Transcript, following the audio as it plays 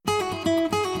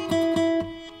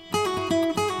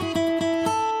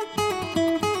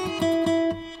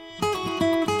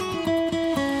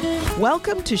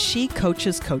Welcome to She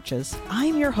Coaches Coaches.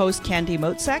 I'm your host, Candy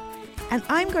Motzek, and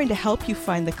I'm going to help you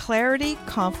find the clarity,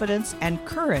 confidence, and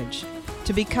courage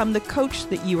to become the coach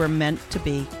that you are meant to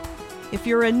be. If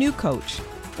you're a new coach,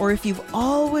 or if you've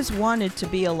always wanted to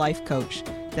be a life coach,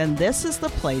 then this is the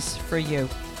place for you.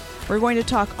 We're going to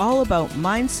talk all about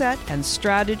mindset and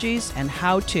strategies and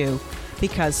how-to,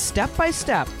 because step by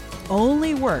step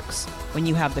only works when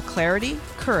you have the clarity,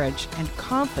 courage, and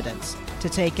confidence to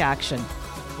take action.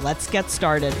 Let's get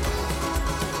started.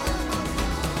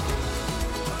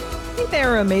 Hey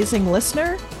there, amazing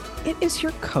listener. It is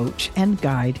your coach and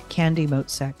guide, Candy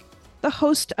Motzek, the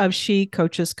host of She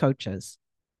Coaches Coaches.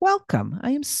 Welcome.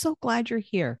 I am so glad you're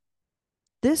here.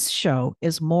 This show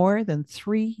is more than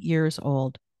 3 years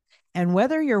old. And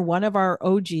whether you're one of our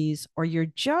OGs or you're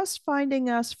just finding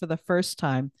us for the first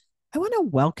time, I want to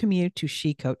welcome you to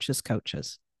She Coaches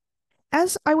Coaches.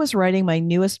 As I was writing my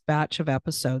newest batch of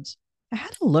episodes, I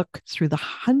had a look through the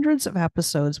hundreds of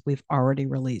episodes we've already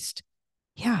released.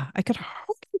 Yeah, I could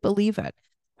hardly believe it.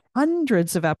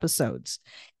 Hundreds of episodes.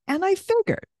 And I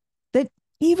figured that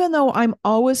even though I'm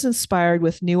always inspired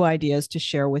with new ideas to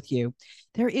share with you,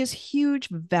 there is huge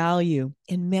value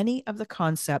in many of the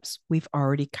concepts we've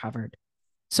already covered.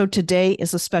 So today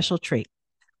is a special treat.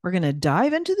 We're going to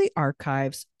dive into the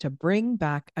archives to bring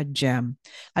back a gem,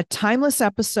 a timeless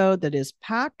episode that is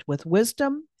packed with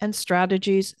wisdom and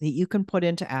strategies that you can put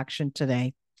into action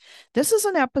today. This is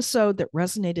an episode that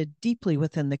resonated deeply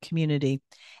within the community.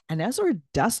 And as we're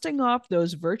dusting off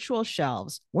those virtual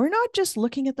shelves, we're not just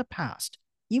looking at the past.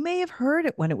 You may have heard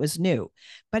it when it was new,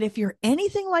 but if you're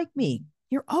anything like me,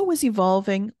 you're always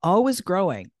evolving, always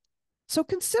growing. So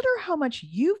consider how much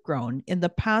you've grown in the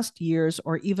past years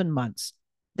or even months.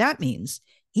 That means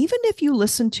even if you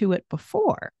listened to it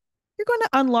before, you're going to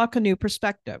unlock a new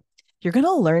perspective. You're going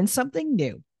to learn something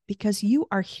new because you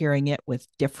are hearing it with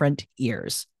different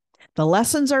ears. The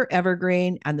lessons are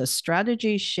evergreen, and the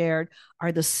strategies shared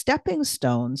are the stepping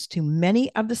stones to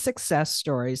many of the success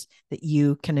stories that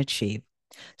you can achieve.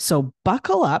 So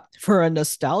buckle up for a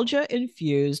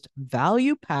nostalgia-infused,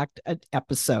 value-packed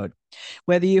episode.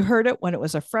 Whether you heard it when it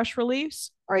was a fresh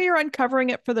release or you're uncovering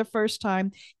it for the first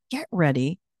time, get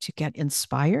ready to get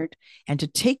inspired and to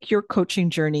take your coaching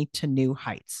journey to new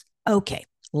heights. Okay,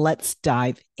 let's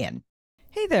dive in.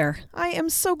 Hey there, I am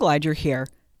so glad you're here.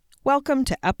 Welcome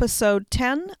to episode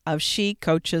 10 of She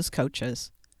Coaches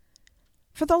Coaches.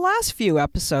 For the last few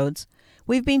episodes,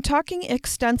 we've been talking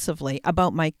extensively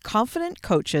about my Confident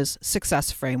Coaches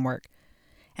Success Framework.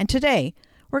 And today,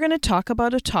 we're going to talk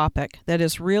about a topic that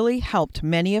has really helped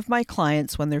many of my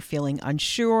clients when they're feeling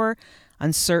unsure,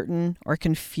 uncertain, or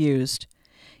confused.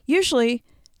 Usually,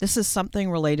 this is something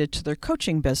related to their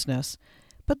coaching business,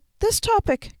 but this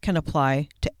topic can apply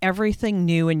to everything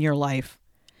new in your life.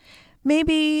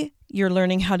 Maybe you're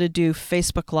learning how to do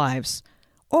Facebook Lives,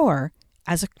 or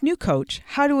as a new coach,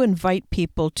 how to invite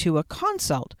people to a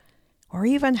consult, or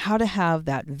even how to have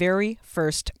that very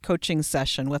first coaching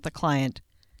session with a client.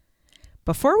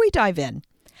 Before we dive in,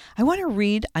 I want to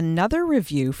read another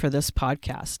review for this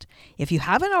podcast. If you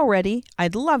haven't already,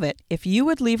 I'd love it if you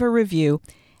would leave a review,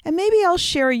 and maybe I'll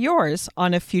share yours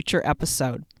on a future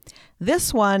episode.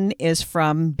 This one is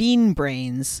from Bean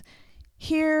Brains.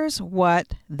 Here's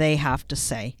what they have to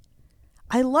say.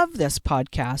 I love this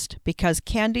podcast because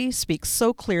Candy speaks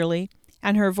so clearly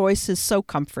and her voice is so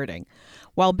comforting.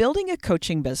 While building a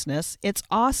coaching business, it's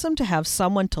awesome to have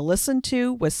someone to listen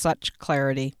to with such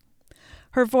clarity.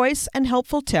 Her voice and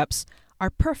helpful tips are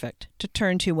perfect to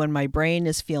turn to when my brain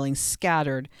is feeling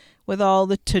scattered with all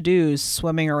the to-dos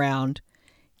swimming around.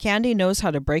 Candy knows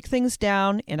how to break things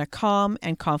down in a calm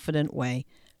and confident way.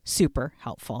 Super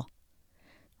helpful.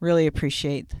 Really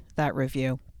appreciate that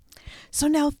review. So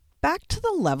now back to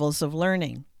the levels of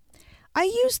learning. I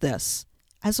use this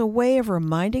as a way of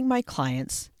reminding my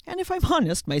clients, and if I'm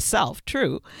honest myself,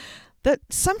 true, that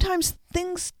sometimes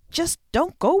things just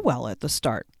don't go well at the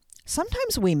start.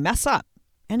 Sometimes we mess up,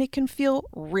 and it can feel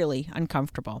really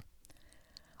uncomfortable.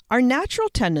 Our natural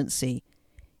tendency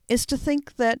is to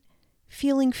think that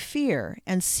feeling fear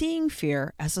and seeing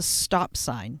fear as a stop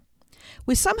sign.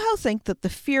 We somehow think that the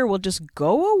fear will just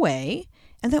go away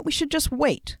and that we should just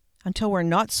wait until we're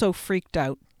not so freaked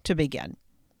out to begin.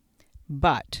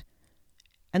 But,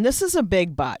 and this is a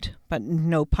big but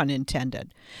no pun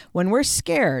intended, when we're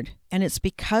scared and it's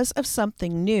because of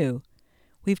something new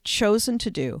we've chosen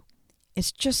to do,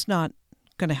 it's just not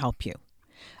going to help you.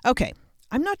 Okay,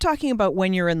 I'm not talking about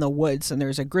when you're in the woods and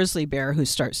there's a grizzly bear who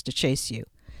starts to chase you.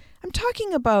 I'm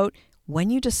talking about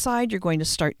when you decide you're going to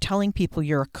start telling people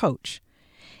you're a coach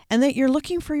and that you're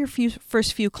looking for your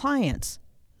first few clients.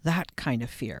 That kind of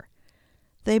fear.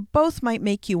 They both might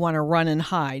make you want to run and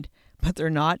hide, but they're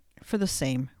not for the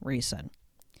same reason.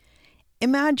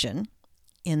 Imagine,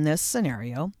 in this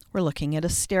scenario, we're looking at a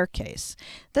staircase.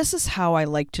 This is how I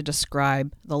like to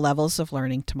describe the levels of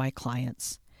learning to my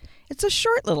clients. It's a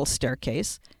short little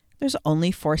staircase. There's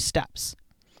only 4 steps.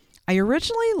 I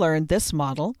originally learned this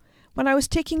model when I was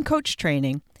taking coach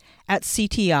training at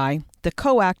CTI, the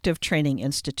Coactive Training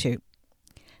Institute.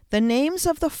 The names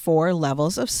of the 4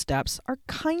 levels of steps are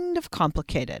kind of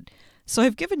complicated, so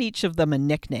I've given each of them a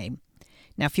nickname.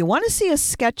 Now, if you want to see a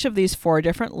sketch of these 4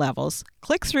 different levels,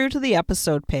 click through to the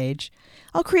episode page.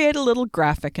 I'll create a little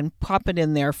graphic and pop it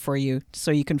in there for you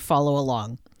so you can follow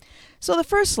along. So the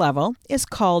first level is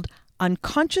called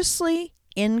unconsciously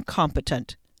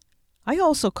incompetent. I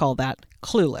also call that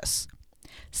clueless.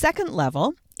 Second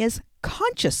level is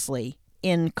consciously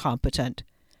incompetent,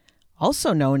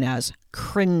 also known as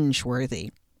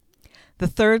cringeworthy. The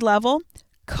third level,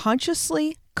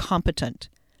 consciously competent,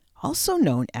 also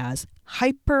known as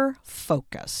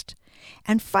hyper-focused.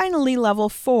 And finally, level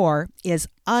 4 is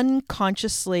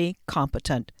unconsciously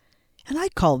competent, and I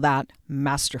call that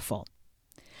masterful.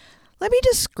 Let me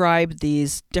describe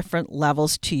these different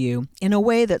levels to you in a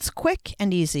way that's quick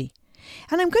and easy.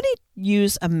 And I'm going to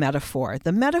use a metaphor,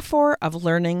 the metaphor of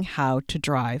learning how to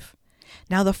drive.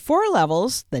 Now, the 4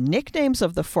 levels, the nicknames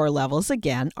of the 4 levels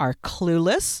again are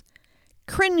clueless,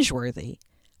 cringeworthy,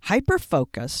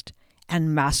 hyper-focused,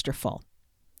 and masterful.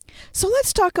 So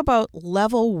let's talk about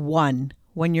level 1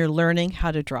 when you're learning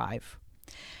how to drive.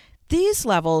 These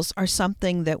levels are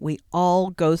something that we all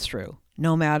go through,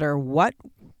 no matter what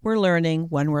we're learning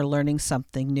when we're learning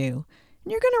something new.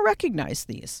 And you're going to recognize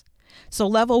these. So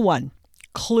level 1,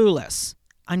 clueless,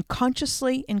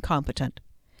 unconsciously incompetent.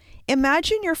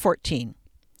 Imagine you're 14.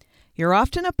 You're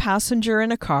often a passenger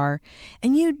in a car,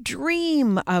 and you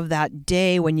dream of that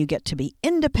day when you get to be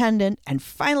independent and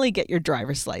finally get your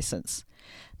driver's license.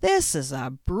 This is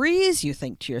a breeze, you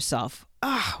think to yourself.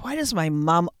 Why does my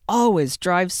mom always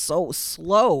drive so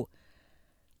slow?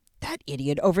 That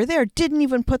idiot over there didn't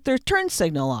even put their turn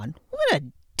signal on. What a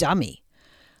dummy.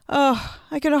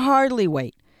 I can hardly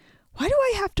wait. Why do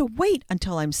I have to wait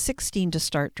until I'm 16 to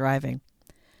start driving?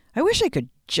 I wish I could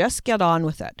just get on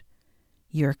with it.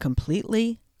 You're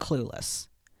completely clueless.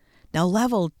 Now,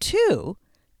 level 2,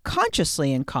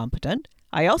 consciously incompetent,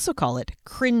 I also call it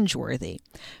cringeworthy.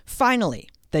 Finally,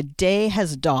 the day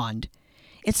has dawned.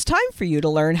 It's time for you to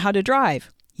learn how to drive.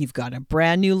 You've got a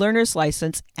brand new learner's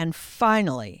license, and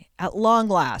finally, at long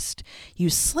last, you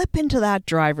slip into that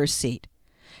driver's seat.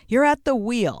 You're at the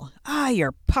wheel.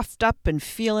 You're puffed up and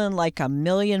feeling like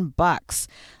 $1,000,000.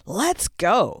 Let's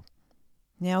go.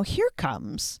 Now here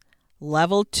comes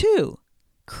level 2,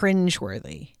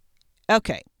 cringeworthy.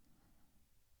 Okay.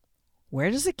 Where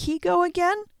does the key go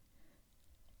again?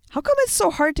 How come it's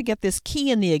so hard to get this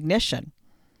key in the ignition?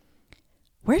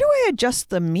 Where do I adjust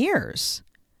the mirrors?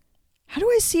 How do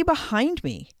I see behind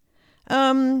me?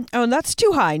 That's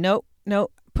too high. No.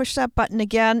 Push that button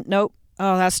again. Nope.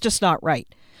 Oh, that's just not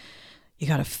right. You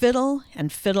got to fiddle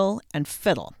and fiddle and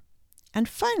fiddle. And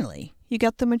finally, you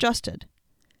get them adjusted.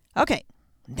 Okay,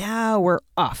 now we're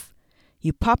off.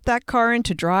 You pop that car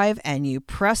into drive and you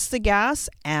press the gas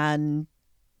and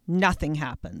nothing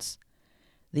happens.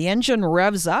 The engine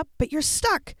revs up, but you're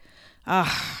stuck.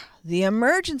 The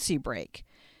emergency brake.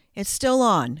 It's still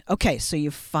on. Okay, so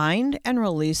you find and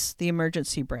release the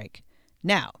emergency brake.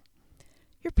 Now,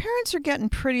 your parents are getting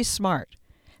pretty smart.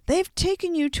 They've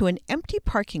taken you to an empty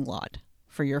parking lot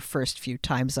for your first few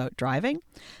times out driving.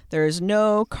 There's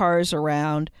no cars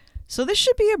around, so this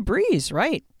should be a breeze,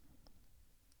 right?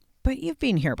 But you've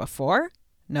been here before.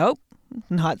 Nope,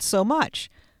 not so much.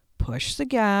 Push the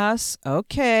gas.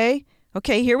 Okay,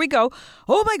 here we go.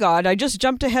 Oh my God, I just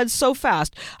jumped ahead so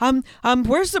fast.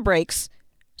 Where's the brakes?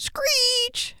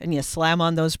 Screech! And you slam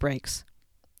on those brakes.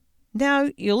 Now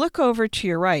you look over to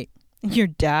your right. Your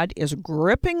dad is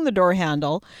gripping the door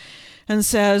handle and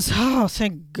says, "Oh,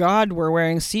 thank God we're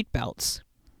wearing seatbelts."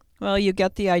 Well, you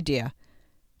get the idea.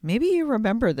 Maybe you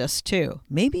remember this too.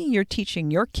 Maybe you're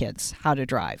teaching your kids how to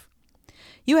drive.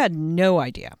 You had no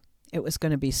idea it was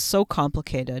going to be so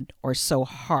complicated or so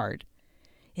hard.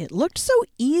 It looked so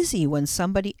easy when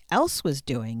somebody else was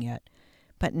doing it,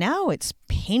 but now it's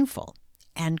painful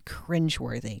and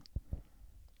cringeworthy.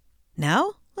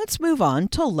 Now, let's move on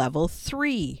to level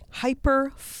 3,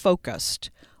 hyper-focused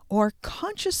or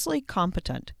consciously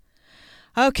competent.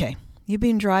 Okay, you've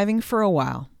been driving for a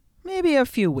while, maybe a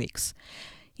few weeks.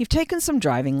 You've taken some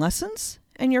driving lessons,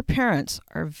 and your parents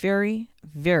are very,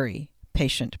 very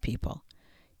patient people.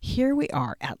 Here we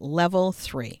are at level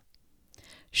 3.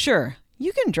 Sure,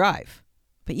 you can drive,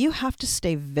 but you have to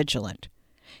stay vigilant.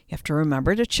 You have to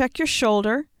remember to check your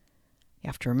shoulder. You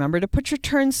have to remember to put your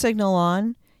turn signal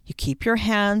on. You keep your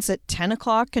hands at 10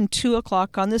 o'clock and 2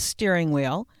 o'clock on the steering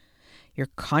wheel. You're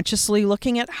consciously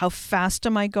looking at how fast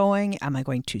am I going? Am I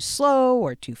going too slow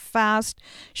or too fast?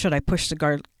 Should I push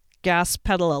the gas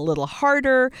pedal a little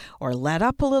harder or let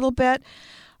up a little bit?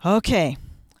 Okay,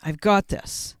 I've got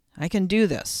this. I can do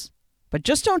this. But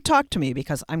just don't talk to me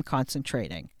because I'm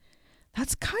concentrating.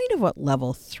 That's kind of what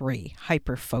level 3,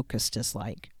 hyper-focused, is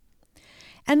like.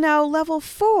 And now level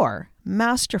 4,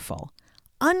 masterful,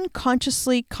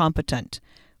 unconsciously competent,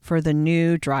 for the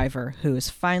new driver who is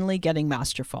finally getting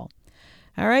masterful.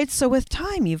 All right, so with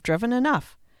time, you've driven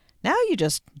enough. Now you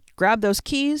just grab those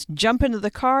keys, jump into the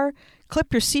car,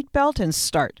 clip your seatbelt, and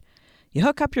start. You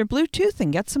hook up your Bluetooth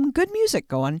and get some good music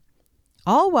going.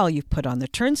 All while you put on the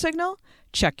turn signal,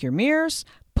 check your mirrors,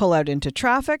 pull out into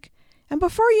traffic, and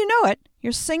before you know it,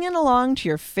 you're singing along to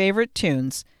your favorite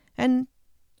tunes, and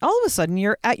all of a sudden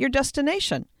you're at your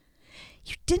destination.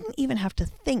 You didn't even have to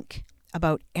think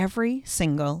about every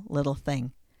single little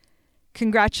thing.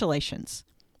 Congratulations.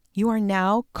 You are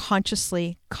now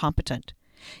consciously competent.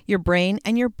 Your brain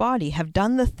and your body have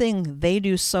done the thing they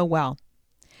do so well.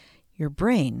 Your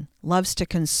brain loves to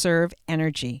conserve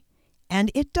energy, and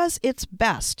it does its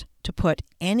best to put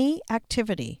any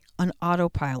activity on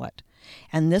autopilot.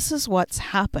 And this is what's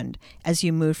happened as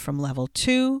you move from level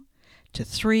 2 to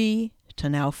 3 to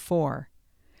now 4.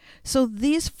 So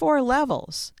these 4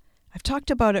 levels, I've talked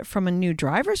about it from a new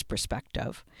driver's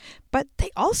perspective, but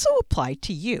they also apply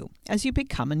to you as you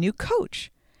become a new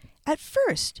coach. At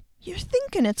first, you're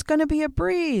thinking it's going to be a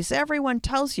breeze. Everyone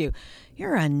tells you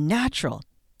you're a natural.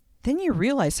 Then you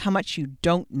realize how much you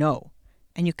don't know,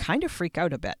 and you kind of freak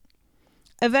out a bit.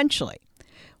 Eventually,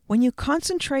 when you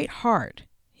concentrate hard,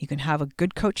 you can have a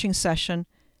good coaching session,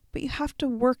 but you have to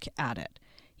work at it.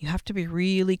 You have to be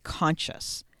really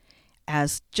conscious.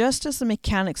 Just as the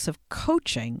mechanics of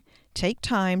coaching take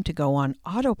time to go on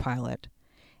autopilot,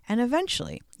 and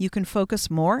eventually you can focus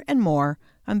more and more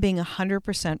on being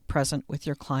 100% present with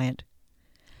your client.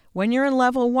 When you're in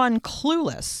level 1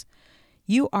 clueless,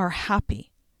 you are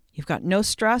happy. You've got no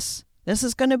stress. This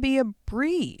is going to be a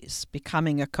breeze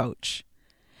becoming a coach.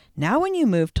 Now when you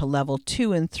move to level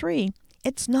 2 and 3,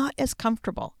 it's not as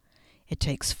comfortable. It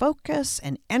takes focus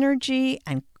and energy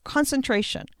and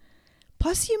concentration.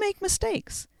 Plus you make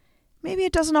mistakes. Maybe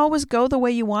it doesn't always go the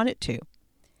way you want it to.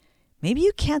 Maybe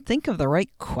you can't think of the right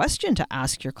question to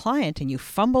ask your client and you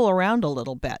fumble around a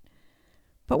little bit.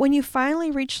 But when you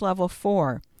finally reach level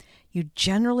 4, you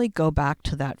generally go back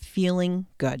to that feeling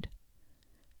good.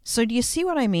 So do you see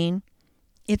what I mean?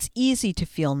 It's easy to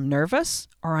feel nervous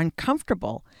or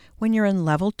uncomfortable when you're in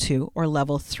level 2 or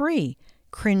level 3,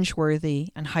 cringeworthy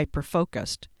and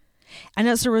hyper-focused. And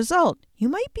as a result, you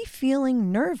might be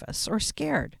feeling nervous or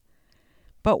scared.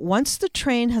 But once the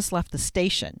train has left the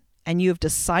station and you have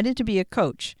decided to be a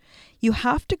coach, you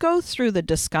have to go through the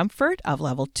discomfort of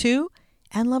level 2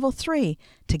 and level 3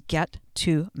 to get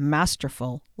to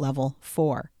masterful level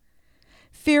 4.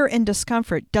 Fear and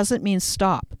discomfort doesn't mean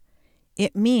stop.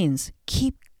 It means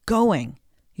keep going.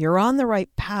 You're on the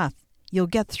right path. You'll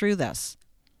get through this.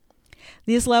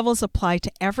 These levels apply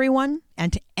to everyone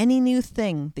and to any new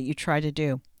thing that you try to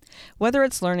do. Whether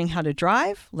it's learning how to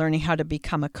drive, learning how to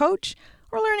become a coach,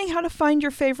 or learning how to find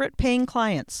your favorite paying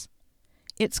clients.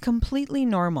 It's completely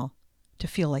normal to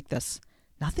feel like this.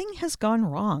 Nothing has gone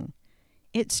wrong.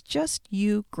 It's just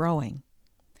you growing.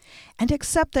 And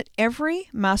accept that every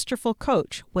masterful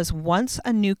coach was once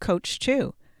a new coach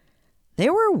too. They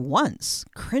were once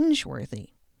cringeworthy.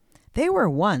 They were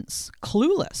once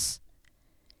clueless.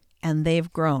 And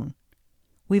they've grown.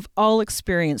 We've all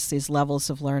experienced these levels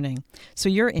of learning. So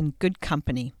you're in good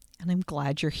company. And I'm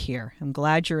glad you're here. I'm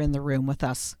glad you're in the room with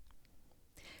us.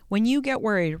 When you get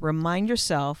worried, remind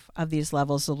yourself of these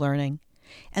levels of learning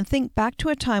and think back to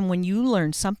a time when you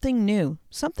learned something new,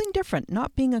 something different,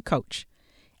 not being a coach.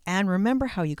 And remember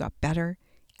how you got better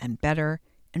and better,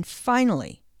 and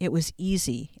finally it was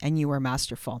easy and you were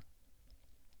masterful.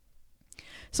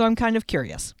 So I'm kind of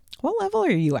curious, what level are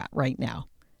you at right now?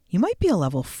 You might be a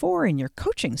level 4 in your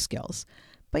coaching skills,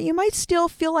 but you might still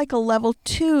feel like a level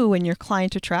 2 in your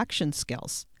client attraction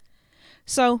skills.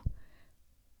 So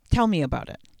tell me about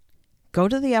it. Go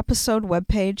to the episode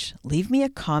webpage, leave me a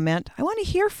comment. I want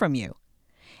to hear from you.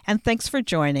 And thanks for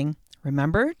joining.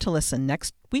 Remember to listen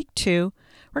next week too.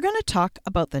 We're going to talk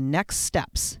about the next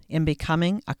steps in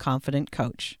becoming a confident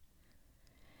coach.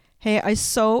 Hey, I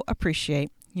so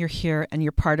appreciate you're here and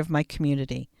you're part of my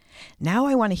community. Now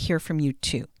I want to hear from you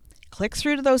too. Click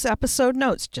through to those episode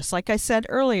notes, just like I said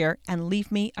earlier, and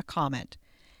leave me a comment.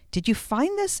 Did you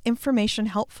find this information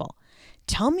helpful?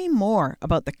 Tell me more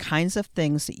about the kinds of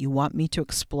things that you want me to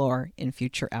explore in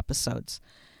future episodes.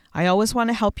 I always want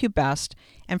to help you best,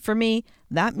 and for me,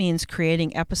 that means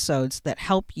creating episodes that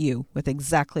help you with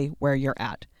exactly where you're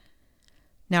at.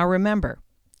 Now remember,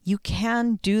 you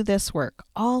can do this work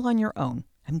all on your own.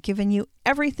 I'm giving you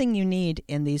everything you need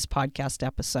in these podcast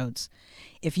episodes.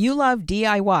 If you love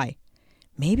DIY,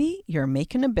 maybe you're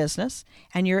making a business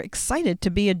and you're excited to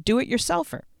be a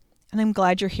do-it-yourselfer, and I'm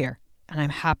glad you're here, and I'm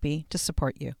happy to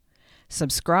support you.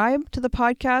 Subscribe to the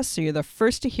podcast so you're the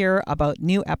first to hear about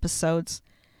new episodes.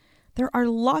 There are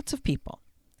lots of people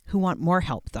who want more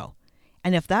help, though.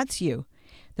 And if that's you,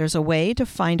 there's a way to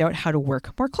find out how to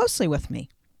work more closely with me.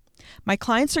 My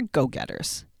clients are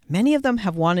go-getters. Many of them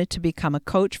have wanted to become a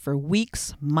coach for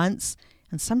weeks, months,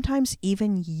 and sometimes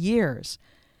even years.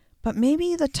 But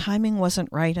maybe the timing wasn't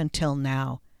right until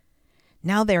now.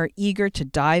 Now they are eager to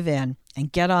dive in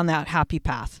and get on that happy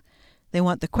path. They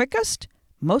want the quickest,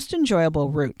 most enjoyable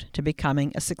route to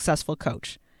becoming a successful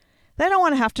coach. They don't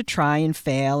want to have to try and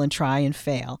fail and try and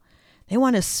fail. They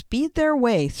want to speed their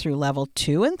way through level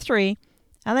 2 and 3,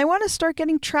 and they want to start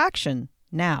getting traction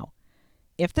now.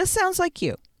 If this sounds like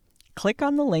you, click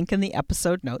on the link in the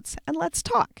episode notes and let's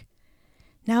talk.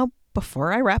 Now,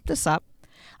 before I wrap this up,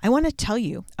 I want to tell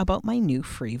you about my new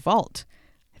free vault.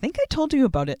 I think I told you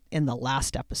about it in the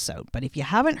last episode, but if you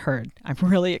haven't heard, I'm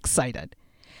really excited.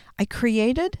 I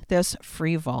created this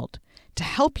free vault to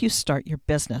help you start your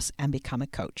business and become a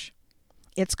coach.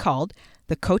 It's called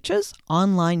the Coach's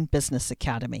Online Business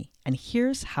Academy, and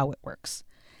here's how it works.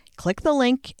 Click the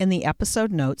link in the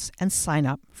episode notes and sign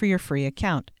up for your free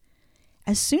account.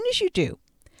 As soon as you do,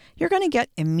 you're going to get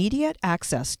immediate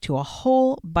access to a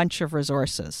whole bunch of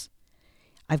resources.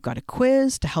 I've got a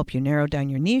quiz to help you narrow down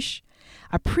your niche,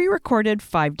 a pre-recorded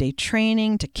 5-day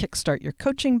training to kickstart your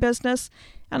coaching business,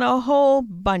 and a whole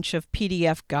bunch of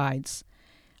PDF guides.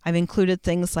 I've included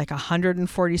things like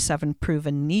 147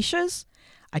 proven niches,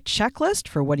 a checklist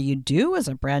for what do you do as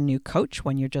a brand new coach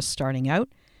when you're just starting out,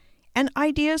 and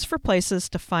ideas for places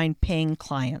to find paying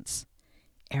clients.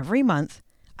 Every month,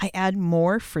 I add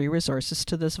more free resources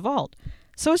to this vault,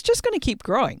 so it's just going to keep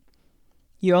growing.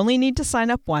 You only need to sign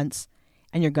up once,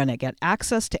 and you're going to get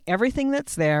access to everything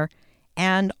that's there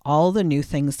and all the new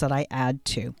things that I add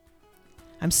too.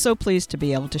 I'm so pleased to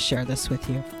be able to share this with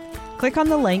you. Click on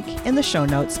the link in the show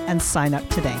notes and sign up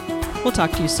today. We'll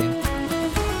talk to you soon.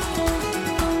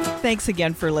 Thanks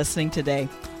again for listening today.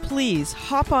 Please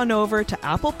hop on over to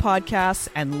Apple Podcasts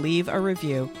and leave a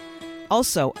review.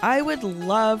 Also, I would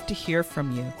love to hear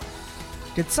from you.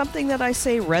 Did something that I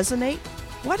say resonate?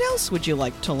 What else would you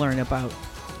like to learn about?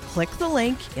 Click the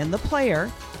link in the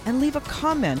player and leave a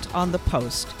comment on the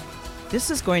post. This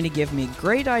is going to give me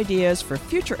great ideas for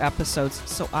future episodes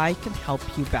so I can help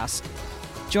you best.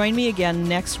 Join me again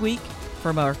next week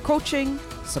for more coaching,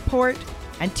 support,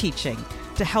 and teaching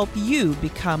to help you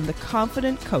become the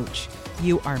confident coach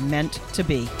you are meant to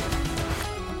be.